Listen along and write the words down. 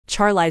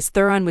Charlize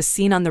Theron was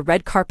seen on the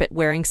red carpet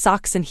wearing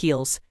socks and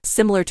heels.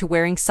 Similar to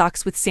wearing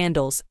socks with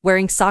sandals,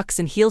 wearing socks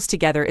and heels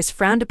together is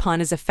frowned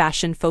upon as a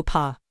fashion faux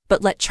pas.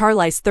 But let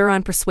Charlize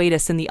Theron persuade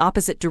us in the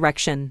opposite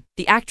direction.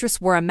 The actress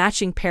wore a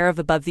matching pair of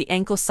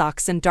above-the-ankle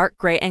socks and dark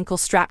gray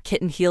ankle-strap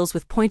kitten heels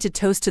with pointed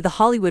toes to the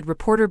Hollywood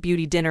Reporter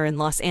beauty dinner in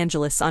Los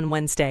Angeles on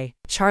Wednesday.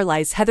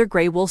 Charlize's heather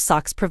gray wool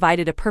socks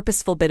provided a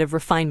purposeful bit of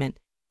refinement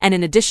and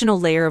an additional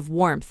layer of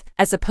warmth,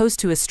 as opposed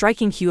to a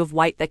striking hue of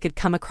white that could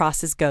come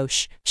across as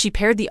gauche. She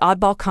paired the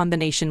oddball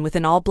combination with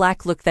an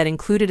all-black look that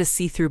included a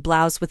see-through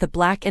blouse with a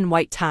black and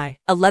white tie,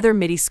 a leather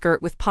midi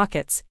skirt with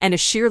pockets, and a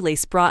sheer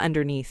lace bra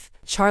underneath.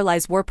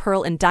 Charlize wore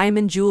pearl and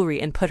diamond jewelry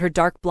and put her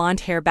dark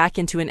blonde hair back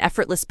into an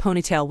effortless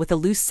ponytail with a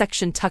loose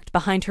section tucked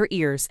behind her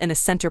ears and a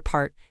center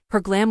part. Her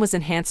glam was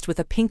enhanced with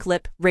a pink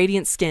lip,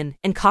 radiant skin,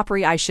 and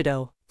coppery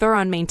eyeshadow.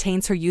 Theron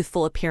maintains her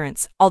youthful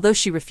appearance, although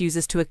she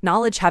refuses to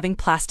acknowledge having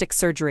plastic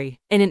surgery.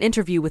 In an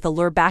interview with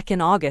Allure back in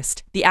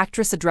August, the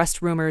actress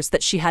addressed rumors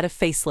that she had a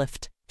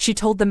facelift. She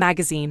told the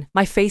magazine,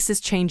 "My face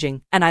is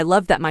changing, and I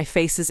love that my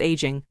face is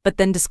aging," but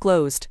then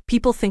disclosed,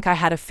 "People think I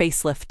had a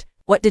facelift.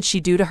 What did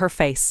she do to her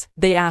face?"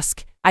 They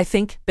ask, "I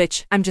think,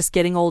 bitch, I'm just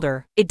getting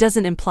older." It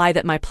doesn't imply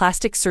that my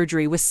plastic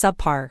surgery was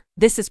subpar.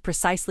 This is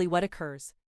precisely what occurs.